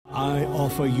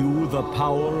offer you the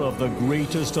power of the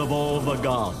greatest of all the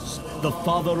gods, the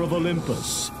father of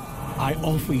Olympus. I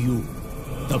offer you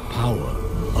the power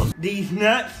of these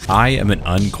nuts. I am an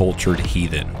uncultured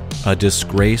heathen, a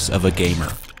disgrace of a gamer,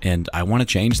 and I want to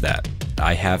change that.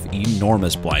 I have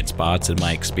enormous blind spots in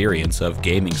my experience of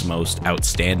gaming's most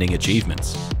outstanding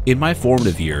achievements. In my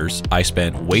formative years, I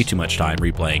spent way too much time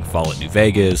replaying Fallout New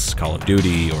Vegas, Call of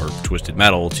Duty, or Twisted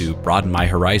Metal to broaden my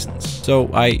horizons,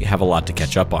 so I have a lot to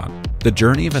catch up on. The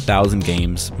journey of 1,000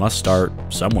 games must start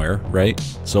somewhere, right?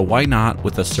 So why not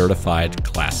with a certified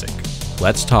classic?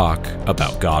 Let's talk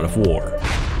about God of War.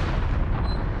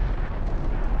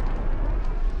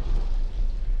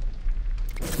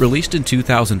 Released in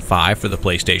 2005 for the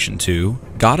PlayStation 2,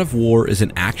 God of War is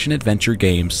an action-adventure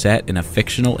game set in a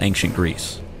fictional ancient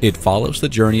Greece. It follows the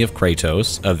journey of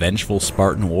Kratos, a vengeful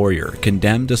Spartan warrior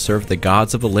condemned to serve the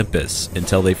gods of Olympus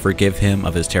until they forgive him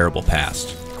of his terrible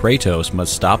past. Kratos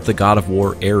must stop the god of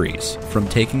war Ares from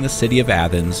taking the city of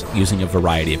Athens using a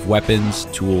variety of weapons,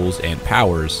 tools, and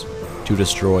powers to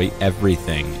destroy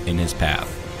everything in his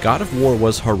path. God of War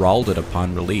was heralded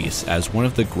upon release as one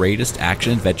of the greatest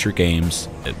action-adventure games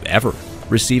ever,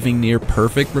 receiving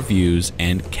near-perfect reviews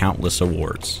and countless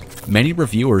awards. Many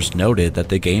reviewers noted that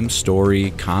the game's story,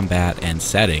 combat, and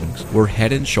settings were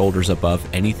head and shoulders above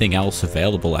anything else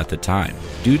available at the time.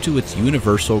 Due to its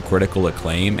universal critical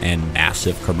acclaim and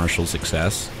massive commercial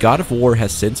success, God of War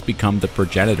has since become the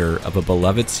progenitor of a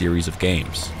beloved series of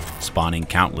games, spawning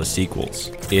countless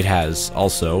sequels. It has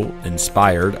also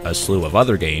inspired a slew of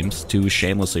other games to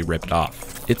shamelessly rip it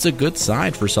off. It's a good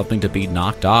sign for something to be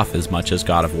knocked off as much as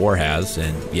God of War has,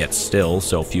 and yet still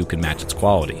so few can match its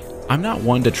quality. I'm not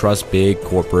one to trust big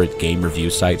corporate game review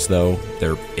sites though.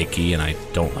 They're icky and I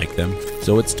don't like them.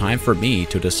 So it's time for me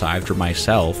to decide for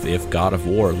myself if God of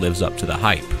War lives up to the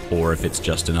hype, or if it's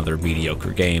just another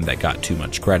mediocre game that got too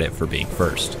much credit for being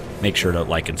first. Make sure to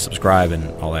like and subscribe and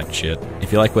all that shit.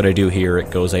 If you like what I do here, it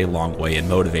goes a long way in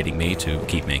motivating me to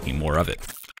keep making more of it.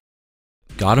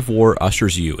 God of War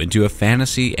ushers you into a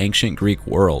fantasy ancient Greek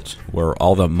world where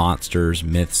all the monsters,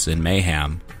 myths, and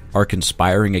mayhem are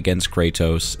conspiring against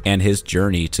Kratos and his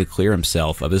journey to clear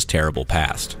himself of his terrible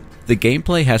past. The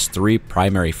gameplay has three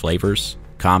primary flavors: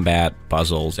 combat,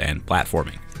 puzzles, and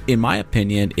platforming. In my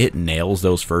opinion, it nails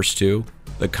those first two.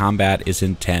 The combat is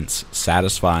intense,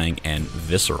 satisfying, and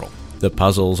visceral. The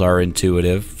puzzles are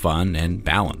intuitive, fun, and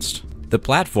balanced. The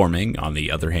platforming, on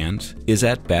the other hand, is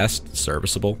at best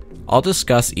serviceable. I'll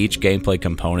discuss each gameplay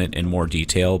component in more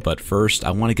detail, but first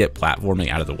I want to get platforming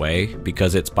out of the way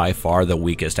because it's by far the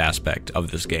weakest aspect of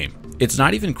this game. It's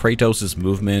not even Kratos'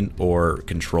 movement or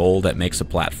control that makes the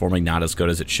platforming not as good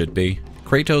as it should be.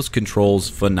 Kratos controls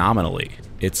phenomenally.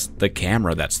 It's the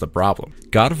camera that's the problem.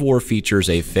 God of War features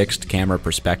a fixed camera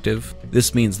perspective.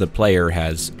 This means the player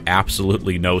has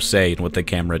absolutely no say in what the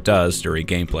camera does during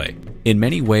gameplay. In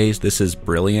many ways, this is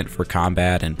brilliant for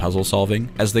combat and puzzle solving,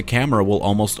 as the camera will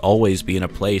almost always be in a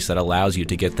place that allows you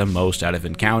to get the most out of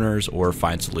encounters or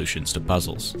find solutions to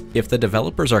puzzles. If the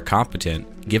developers are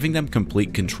competent, giving them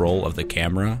complete control of the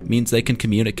camera means they can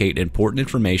communicate important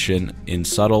information in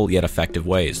subtle yet effective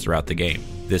ways throughout the game.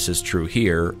 This is true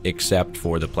here, except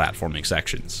for the platforming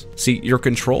sections. See, your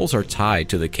controls are tied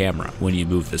to the camera. When you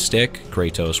move the stick,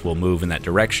 Kratos will move in that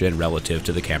direction relative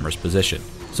to the camera's position.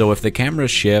 So if the camera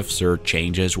shifts or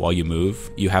changes while you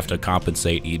move, you have to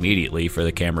compensate immediately for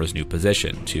the camera's new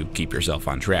position to keep yourself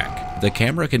on track. The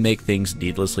camera can make things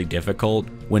needlessly difficult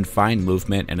when fine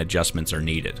movement and adjustments are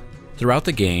needed. Throughout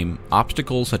the game,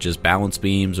 obstacles such as balance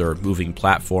beams or moving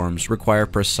platforms require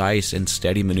precise and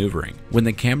steady maneuvering. When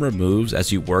the camera moves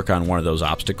as you work on one of those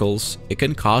obstacles, it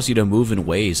can cause you to move in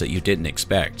ways that you didn't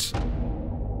expect,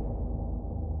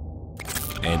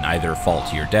 and either fall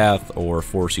to your death or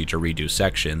force you to redo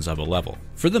sections of a level.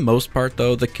 For the most part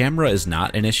though, the camera is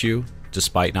not an issue,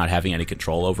 despite not having any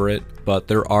control over it, but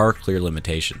there are clear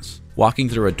limitations. Walking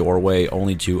through a doorway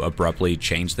only to abruptly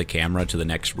change the camera to the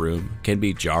next room can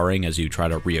be jarring as you try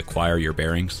to reacquire your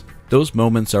bearings. Those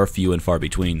moments are few and far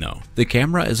between though. The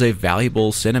camera is a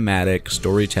valuable cinematic,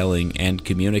 storytelling, and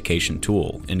communication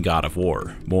tool in God of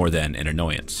War, more than an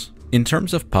annoyance. In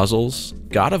terms of puzzles,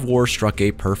 God of War struck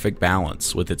a perfect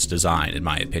balance with its design, in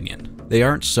my opinion. They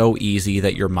aren't so easy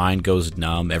that your mind goes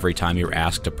numb every time you're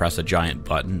asked to press a giant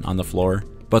button on the floor,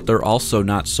 but they're also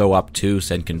not so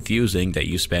obtuse and confusing that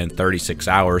you spend 36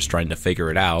 hours trying to figure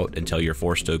it out until you're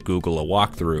forced to Google a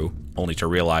walkthrough, only to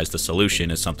realize the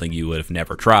solution is something you would have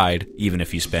never tried, even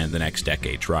if you spend the next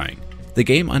decade trying. The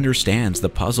game understands the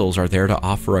puzzles are there to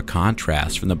offer a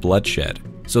contrast from the bloodshed,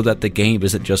 so that the game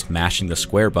isn't just mashing the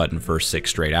square button for 6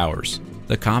 straight hours.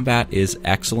 The combat is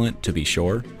excellent, to be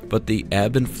sure, but the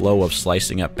ebb and flow of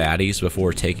slicing up baddies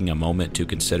before taking a moment to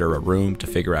consider a room to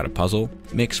figure out a puzzle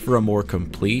makes for a more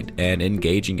complete and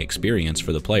engaging experience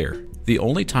for the player. The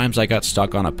only times I got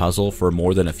stuck on a puzzle for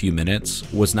more than a few minutes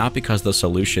was not because the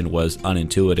solution was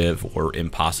unintuitive or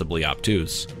impossibly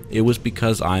obtuse. It was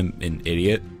because I'm an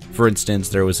idiot. For instance,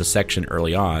 there was a section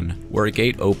early on where a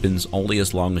gate opens only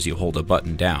as long as you hold a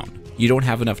button down. You don't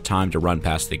have enough time to run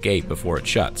past the gate before it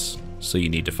shuts, so you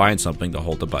need to find something to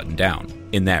hold the button down.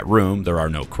 In that room, there are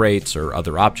no crates or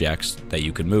other objects that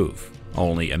you can move.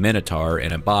 Only a minotaur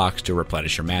and a box to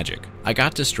replenish your magic. I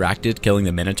got distracted killing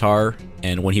the minotaur,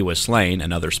 and when he was slain,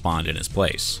 another spawned in his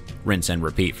place. Rinse and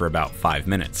repeat for about 5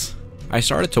 minutes. I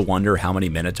started to wonder how many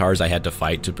minotaurs I had to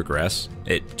fight to progress.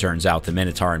 It turns out the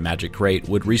minotaur and magic crate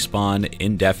would respawn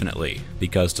indefinitely,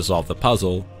 because to solve the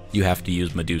puzzle, you have to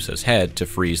use Medusa's head to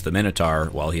freeze the minotaur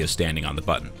while he is standing on the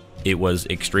button. It was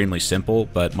extremely simple,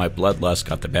 but my bloodlust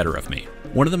got the better of me.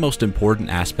 One of the most important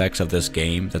aspects of this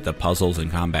game that the puzzles and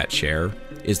combat share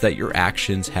is that your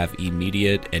actions have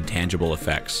immediate and tangible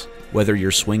effects. Whether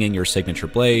you're swinging your signature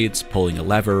blades, pulling a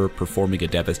lever, performing a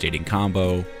devastating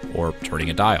combo, or turning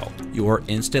a dial, you are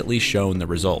instantly shown the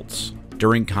results.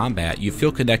 During combat, you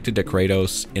feel connected to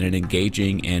Kratos in an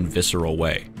engaging and visceral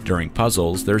way. During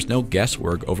puzzles, there's no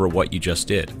guesswork over what you just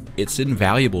did. It's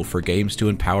invaluable for games to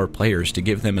empower players to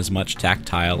give them as much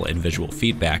tactile and visual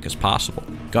feedback as possible.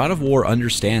 God of War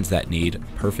understands that need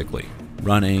perfectly.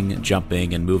 Running,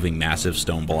 jumping, and moving massive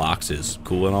stone blocks is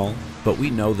cool and all, but we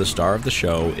know the star of the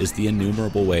show is the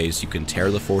innumerable ways you can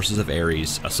tear the forces of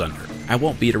Ares asunder. I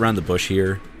won't beat around the bush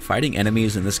here. Fighting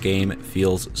enemies in this game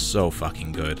feels so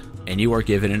fucking good, and you are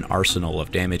given an arsenal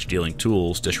of damage-dealing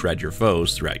tools to shred your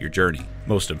foes throughout your journey.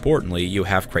 Most importantly, you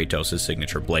have Kratos'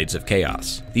 signature Blades of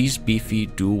Chaos. These beefy,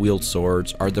 dual-wield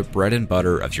swords are the bread and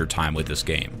butter of your time with this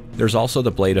game. There's also the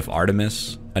Blade of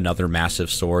Artemis, another massive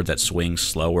sword that swings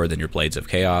slower than your Blades of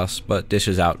Chaos, but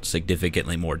dishes out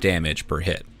significantly more damage per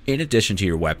hit. In addition to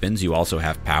your weapons, you also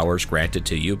have powers granted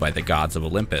to you by the Gods of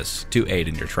Olympus to aid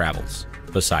in your travels.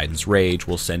 Poseidon's Rage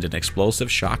will send an explosive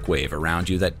shockwave around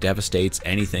you that devastates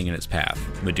anything in its path.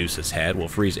 Medusa's Head will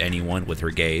freeze anyone with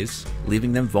her gaze,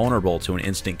 leaving them vulnerable to an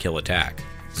instant kill attack.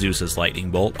 Zeus's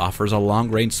Lightning Bolt offers a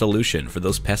long-range solution for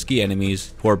those pesky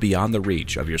enemies who are beyond the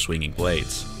reach of your swinging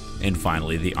blades. And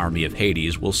finally, the Army of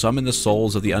Hades will summon the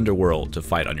souls of the underworld to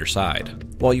fight on your side.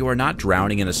 While you are not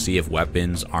drowning in a sea of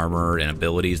weapons, armor, and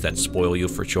abilities that spoil you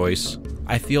for choice,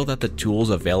 I feel that the tools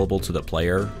available to the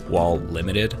player, while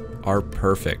limited, are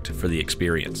perfect for the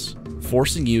experience.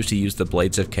 Forcing you to use the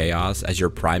Blades of Chaos as your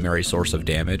primary source of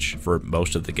damage for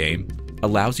most of the game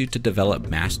allows you to develop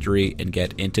mastery and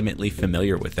get intimately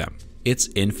familiar with them. It's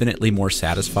infinitely more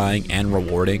satisfying and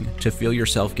rewarding to feel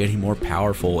yourself getting more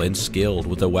powerful and skilled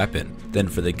with a weapon than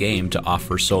for the game to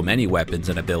offer so many weapons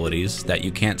and abilities that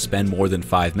you can't spend more than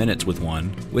 5 minutes with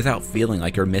one without feeling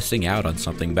like you're missing out on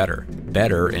something better.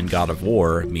 Better in God of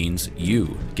War means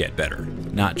you get better,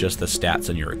 not just the stats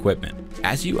on your equipment.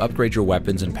 As you upgrade your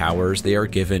weapons and powers, they are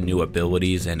given new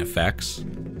abilities and effects,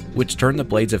 which turn the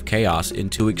Blades of Chaos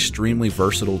into extremely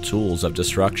versatile tools of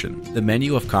destruction. The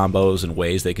menu of combos and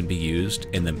ways they can be used,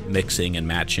 and the mixing and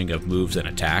matching of moves and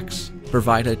attacks,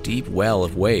 provide a deep well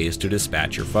of ways to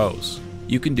dispatch your foes.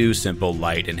 You can do simple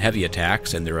light and heavy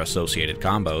attacks and their associated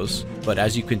combos, but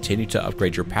as you continue to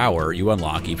upgrade your power, you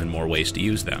unlock even more ways to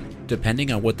use them.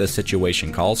 Depending on what the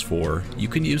situation calls for, you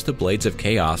can use the Blades of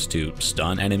Chaos to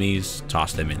stun enemies,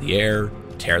 toss them in the air,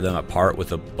 tear them apart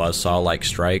with a buzzsaw-like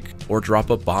strike, or drop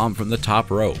a bomb from the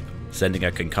top rope, sending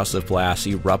a concussive blast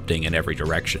erupting in every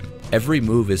direction. Every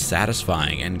move is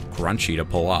satisfying and crunchy to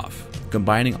pull off.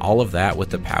 Combining all of that with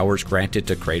the powers granted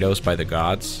to Kratos by the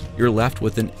gods, you're left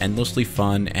with an endlessly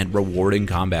fun and rewarding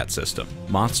combat system.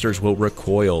 Monsters will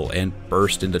recoil and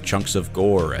burst into chunks of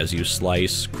gore as you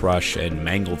slice, crush, and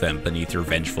mangle them beneath your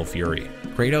vengeful fury.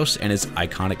 Kratos and his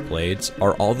iconic blades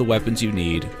are all the weapons you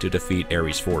need to defeat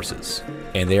Ares' forces,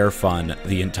 and they are fun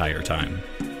the entire time.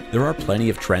 There are plenty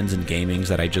of trends in gaming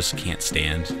that I just can't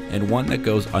stand, and one that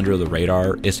goes under the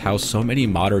radar is how so many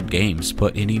modern games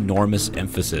put an enormous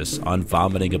emphasis on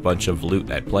vomiting a bunch of loot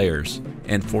at players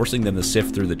and forcing them to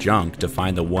sift through the junk to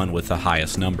find the one with the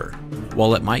highest number.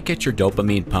 While it might get your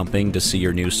dopamine pumping to see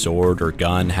your new sword or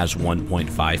gun has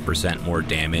 1.5% more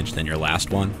damage than your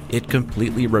last one, it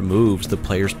completely removes the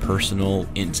player's personal,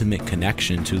 intimate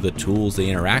connection to the tools they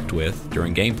interact with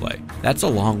during gameplay. That's a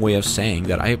long way of saying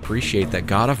that I appreciate that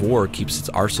God of War keeps its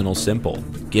arsenal simple,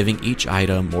 giving each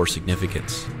item more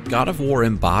significance. God of War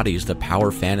embodies the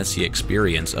power fantasy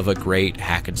experience of a great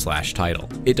hack-and-slash title.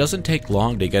 It doesn't take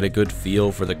long to get a good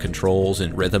feel for the controls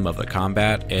and rhythm of the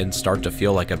combat and start to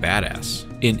feel like a badass.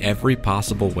 In every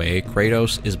possible way,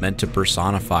 Kratos is meant to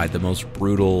personify the most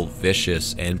brutal,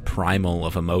 vicious, and primal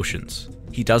of emotions.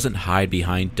 He doesn't hide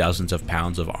behind dozens of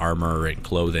pounds of armor and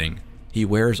clothing. He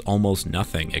wears almost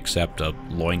nothing except a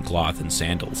loincloth and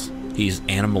sandals. He's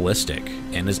animalistic,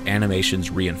 and his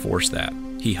animations reinforce that.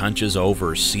 He hunches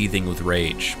over, seething with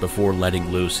rage, before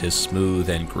letting loose his smooth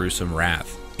and gruesome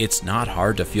wrath. It's not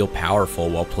hard to feel powerful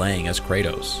while playing as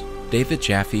Kratos. David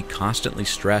Jaffe constantly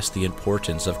stressed the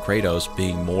importance of Kratos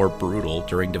being more brutal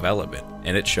during development,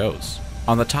 and it shows.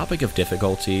 On the topic of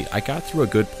difficulty, I got through a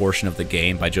good portion of the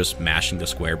game by just mashing the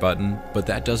square button, but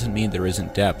that doesn't mean there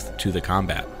isn't depth to the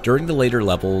combat. During the later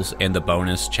levels and the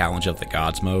bonus Challenge of the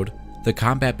Gods mode, the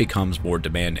combat becomes more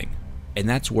demanding, and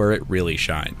that's where it really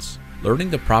shines.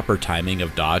 Learning the proper timing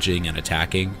of dodging and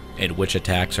attacking, and which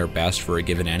attacks are best for a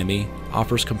given enemy,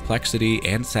 offers complexity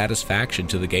and satisfaction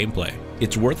to the gameplay.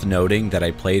 It's worth noting that I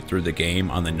played through the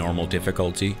game on the normal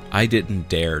difficulty. I didn't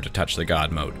dare to touch the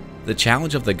God mode. The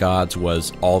Challenge of the Gods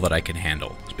was all that I could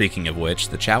handle. Speaking of which,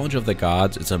 the Challenge of the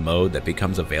Gods is a mode that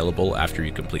becomes available after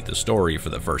you complete the story for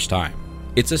the first time.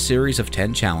 It's a series of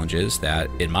 10 challenges that,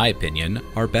 in my opinion,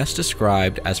 are best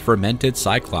described as fermented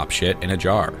Cyclops shit in a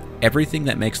jar. Everything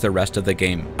that makes the rest of the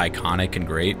game iconic and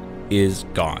great is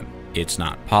gone. It's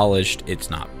not polished, it's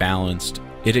not balanced.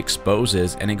 It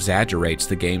exposes and exaggerates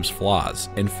the game's flaws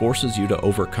and forces you to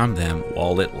overcome them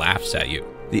while it laughs at you.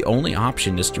 The only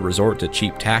option is to resort to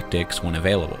cheap tactics when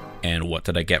available. And what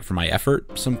did I get for my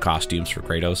effort? Some costumes for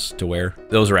Kratos to wear.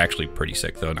 Those are actually pretty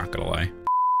sick though, not gonna lie.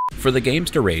 For the game's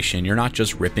duration, you're not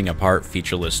just ripping apart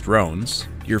featureless drones,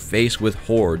 you're faced with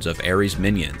hordes of Ares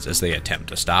minions as they attempt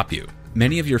to stop you.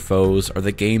 Many of your foes are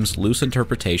the game's loose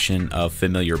interpretation of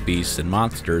familiar beasts and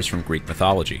monsters from Greek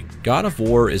mythology. God of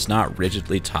War is not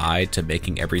rigidly tied to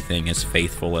making everything as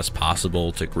faithful as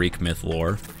possible to Greek myth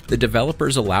lore. The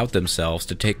developers allowed themselves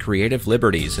to take creative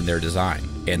liberties in their design,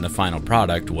 and the final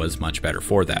product was much better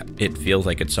for that. It feels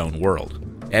like its own world.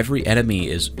 Every enemy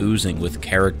is oozing with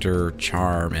character,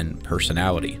 charm, and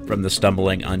personality, from the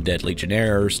stumbling undead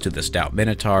legionnaires to the stout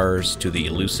minotaurs to the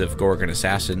elusive Gorgon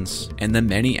assassins, and the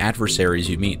many adversaries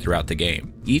you meet throughout the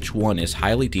game. Each one is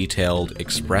highly detailed,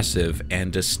 expressive,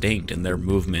 and distinct in their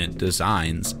movement,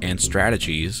 designs, and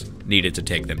strategies needed to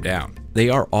take them down. They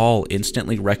are all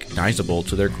instantly recognizable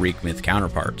to their Greek myth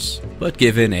counterparts, but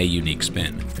given a unique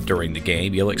spin. During the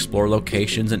game, you'll explore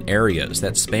locations and areas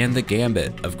that span the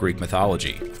gambit of Greek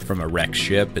mythology, from a wrecked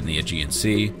ship in the Aegean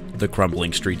Sea, the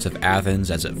crumbling streets of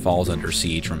Athens as it falls under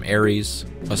siege from Ares,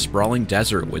 a sprawling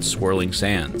desert with swirling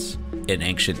sands, an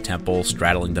ancient temple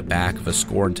straddling the back of a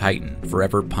scorned titan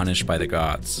forever punished by the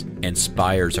gods, and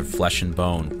spires of flesh and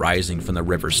bone rising from the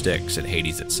river Styx at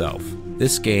Hades itself.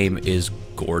 This game is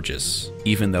gorgeous,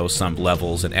 even though some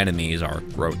levels and enemies are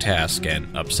grotesque and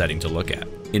upsetting to look at.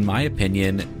 In my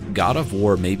opinion, God of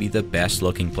War may be the best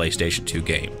looking PlayStation 2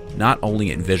 game, not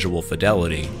only in visual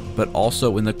fidelity, but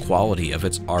also in the quality of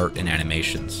its art and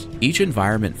animations. Each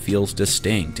environment feels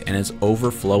distinct and is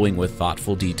overflowing with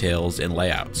thoughtful details and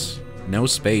layouts. No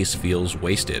space feels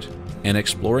wasted, and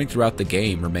exploring throughout the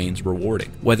game remains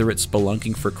rewarding. Whether it's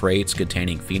spelunking for crates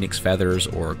containing phoenix feathers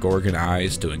or gorgon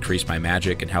eyes to increase my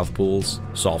magic and health pools,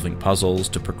 solving puzzles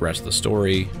to progress the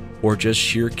story, or just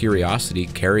sheer curiosity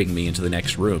carrying me into the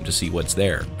next room to see what's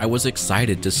there. I was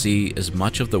excited to see as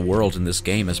much of the world in this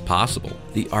game as possible.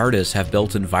 The artists have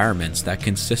built environments that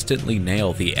consistently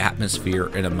nail the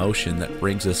atmosphere and emotion that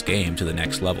brings this game to the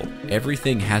next level.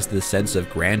 Everything has this sense of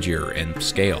grandeur and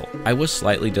scale. I was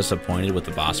slightly disappointed with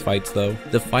the boss fights though.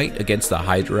 The fight against the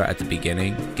Hydra at the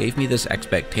beginning gave me this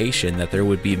expectation that there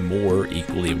would be more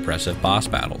equally impressive boss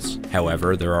battles.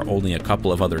 However, there are only a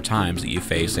couple of other times that you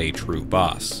face a true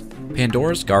boss.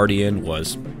 Pandora's Guardian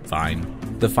was fine.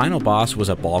 The final boss was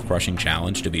a ball-crushing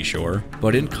challenge to be sure,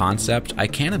 but in concept, I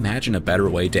can't imagine a better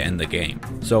way to end the game.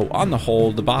 So on the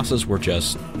whole, the bosses were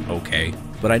just okay.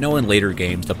 But I know in later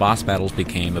games, the boss battles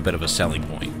became a bit of a selling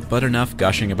point. But enough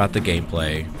gushing about the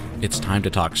gameplay, it's time to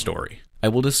talk story. I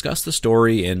will discuss the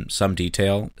story in some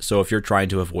detail, so if you're trying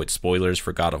to avoid spoilers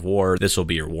for God of War, this will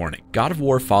be your warning. God of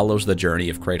War follows the journey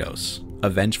of Kratos, a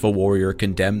vengeful warrior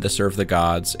condemned to serve the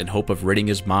gods in hope of ridding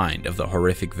his mind of the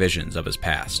horrific visions of his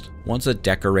past. Once a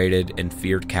decorated and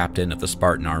feared captain of the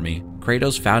Spartan army,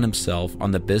 Kratos found himself on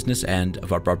the business end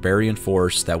of a barbarian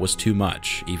force that was too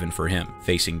much, even for him.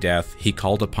 Facing death, he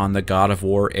called upon the god of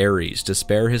war Ares to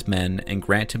spare his men and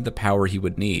grant him the power he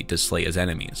would need to slay his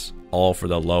enemies, all for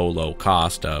the low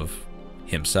cost of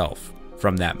himself.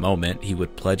 From that moment, he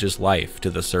would pledge his life to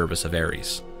the service of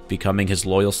Ares, becoming his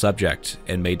loyal subject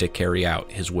and made to carry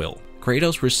out his will.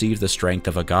 Kratos received the strength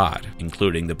of a god,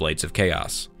 including the Blades of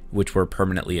Chaos, which were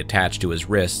permanently attached to his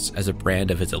wrists as a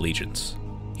brand of his allegiance.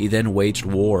 He then waged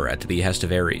war at the behest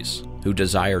of Ares, who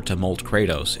desired to mold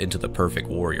Kratos into the perfect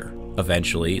warrior,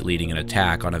 eventually leading an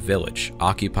attack on a village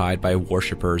occupied by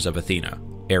worshippers of Athena,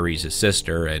 Ares'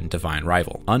 sister and divine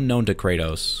rival. Unknown to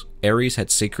Kratos, Ares had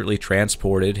secretly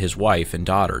transported his wife and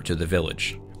daughter to the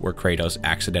village, where Kratos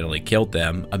accidentally killed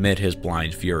them amid his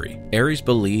blind fury. Ares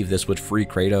believed this would free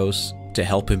Kratos to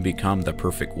help him become the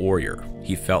perfect warrior.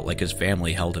 He felt like his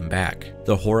family held him back.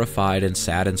 The horrified and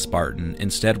saddened Spartan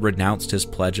instead renounced his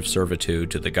pledge of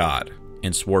servitude to the god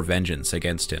and swore vengeance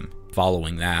against him.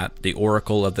 Following that, the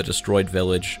oracle of the destroyed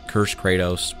village cursed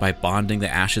Kratos by bonding the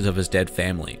ashes of his dead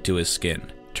family to his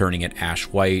skin, turning it ash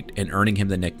white and earning him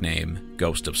the nickname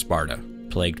Ghost of Sparta.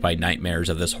 Plagued by nightmares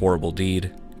of this horrible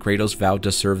deed, Kratos vowed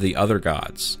to serve the other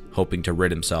gods, hoping to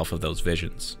rid himself of those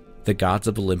visions. The gods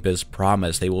of Olympus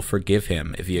promise they will forgive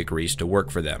him if he agrees to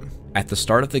work for them. At the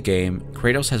start of the game,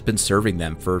 Kratos has been serving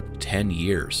them for 10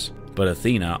 years, but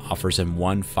Athena offers him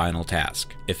one final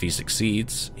task. If he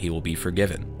succeeds, he will be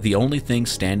forgiven. The only thing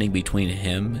standing between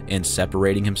him and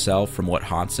separating himself from what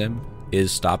haunts him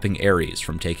is stopping Ares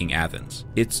from taking Athens.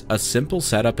 It's a simple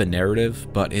setup and narrative,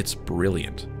 but it's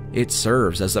brilliant. It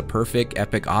serves as a perfect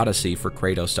epic odyssey for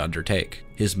Kratos to undertake.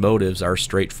 His motives are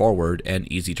straightforward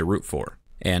and easy to root for.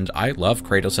 And I love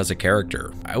Kratos as a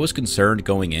character. I was concerned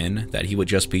going in that he would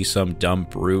just be some dumb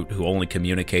brute who only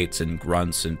communicates in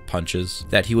grunts and punches,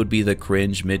 that he would be the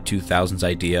cringe mid-2000s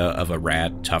idea of a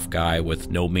rad, tough guy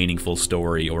with no meaningful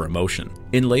story or emotion.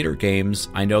 In later games,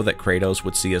 I know that Kratos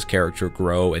would see his character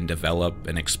grow and develop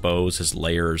and expose his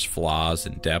layers, flaws,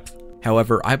 and depth.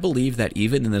 However, I believe that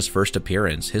even in this first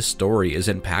appearance, his story is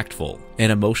impactful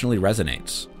and emotionally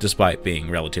resonates, despite being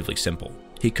relatively simple.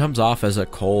 He comes off as a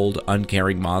cold,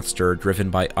 uncaring monster driven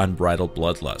by unbridled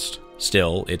bloodlust.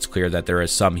 Still, it's clear that there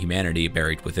is some humanity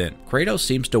buried within. Kratos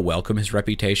seems to welcome his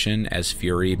reputation as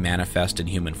fury manifest in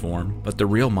human form, but the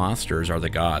real monsters are the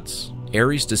gods.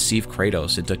 Ares deceived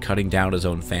Kratos into cutting down his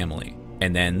own family,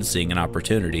 and then, seeing an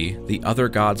opportunity, the other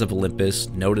gods of Olympus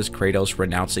noticed Kratos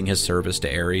renouncing his service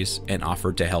to Ares and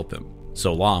offered to help him,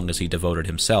 so long as he devoted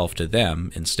himself to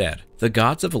them instead. The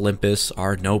gods of Olympus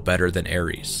are no better than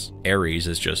Ares. Ares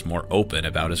is just more open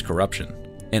about his corruption.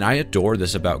 And I adore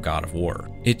this about God of War.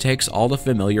 It takes all the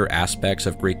familiar aspects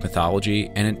of Greek mythology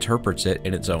and interprets it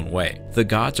in its own way. The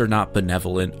gods are not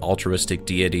benevolent, altruistic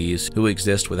deities who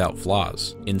exist without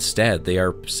flaws. Instead, they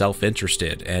are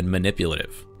self-interested and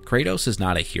manipulative. Kratos is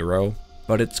not a hero,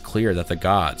 but it's clear that the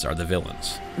gods are the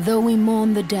villains. Though we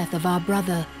mourn the death of our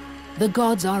brother, the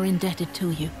gods are indebted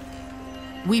to you.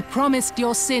 We promised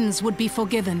your sins would be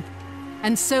forgiven,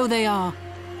 and so they are.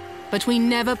 But we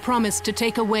never promised to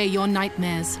take away your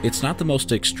nightmares. It's not the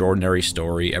most extraordinary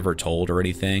story ever told or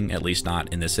anything, at least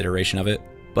not in this iteration of it.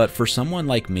 But for someone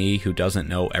like me who doesn't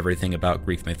know everything about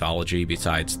Greek mythology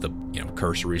besides the,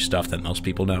 cursory stuff that most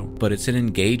people know, but it's an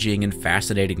engaging and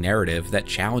fascinating narrative that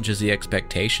challenges the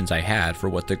expectations I had for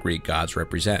what the Greek gods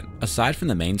represent. Aside from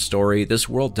the main story, this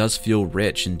world does feel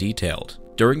rich and detailed.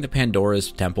 During the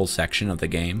Pandora's Temple section of the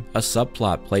game, a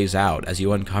subplot plays out as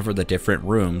you uncover the different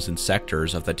rooms and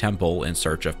sectors of the temple in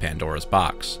search of Pandora's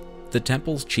box. The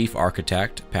temple's chief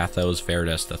architect, Pathos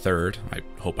Verdes III, I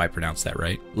hope I pronounced that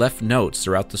right, left notes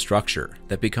throughout the structure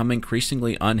that become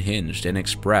increasingly unhinged and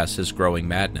express his growing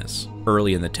madness.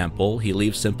 Early in the temple, he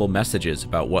leaves simple messages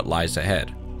about what lies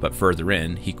ahead, but further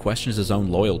in, he questions his own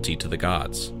loyalty to the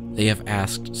gods. They have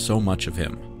asked so much of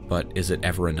him, but is it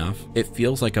ever enough? It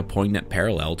feels like a poignant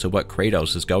parallel to what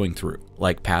Kratos is going through.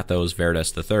 Like Pathos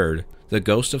Verdes III, the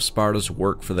Ghost of Sparta's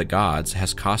work for the gods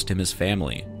has cost him his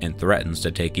family and threatens to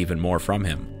take even more from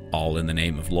him, all in the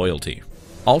name of loyalty.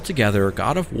 Altogether,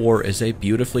 God of War is a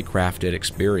beautifully crafted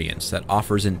experience that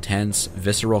offers intense,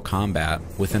 visceral combat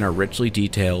within a richly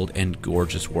detailed and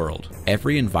gorgeous world.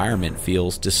 Every environment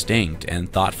feels distinct and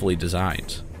thoughtfully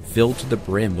designed, filled to the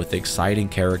brim with exciting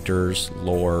characters,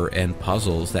 lore, and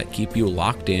puzzles that keep you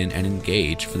locked in and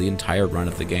engaged for the entire run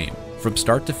of the game. From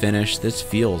start to finish, this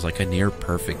feels like a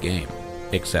near-perfect game,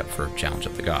 except for Challenge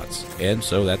of the Gods. And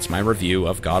so that's my review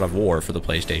of God of War for the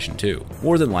PlayStation 2.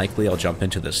 More than likely I'll jump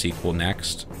into the sequel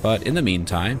next, but in the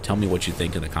meantime, tell me what you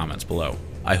think in the comments below.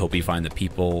 I hope you find the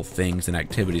people, things, and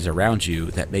activities around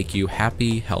you that make you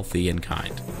happy, healthy, and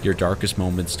kind. Your darkest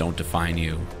moments don't define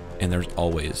you, and there's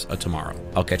always a tomorrow.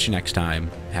 I'll catch you next time.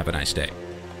 Have a nice day.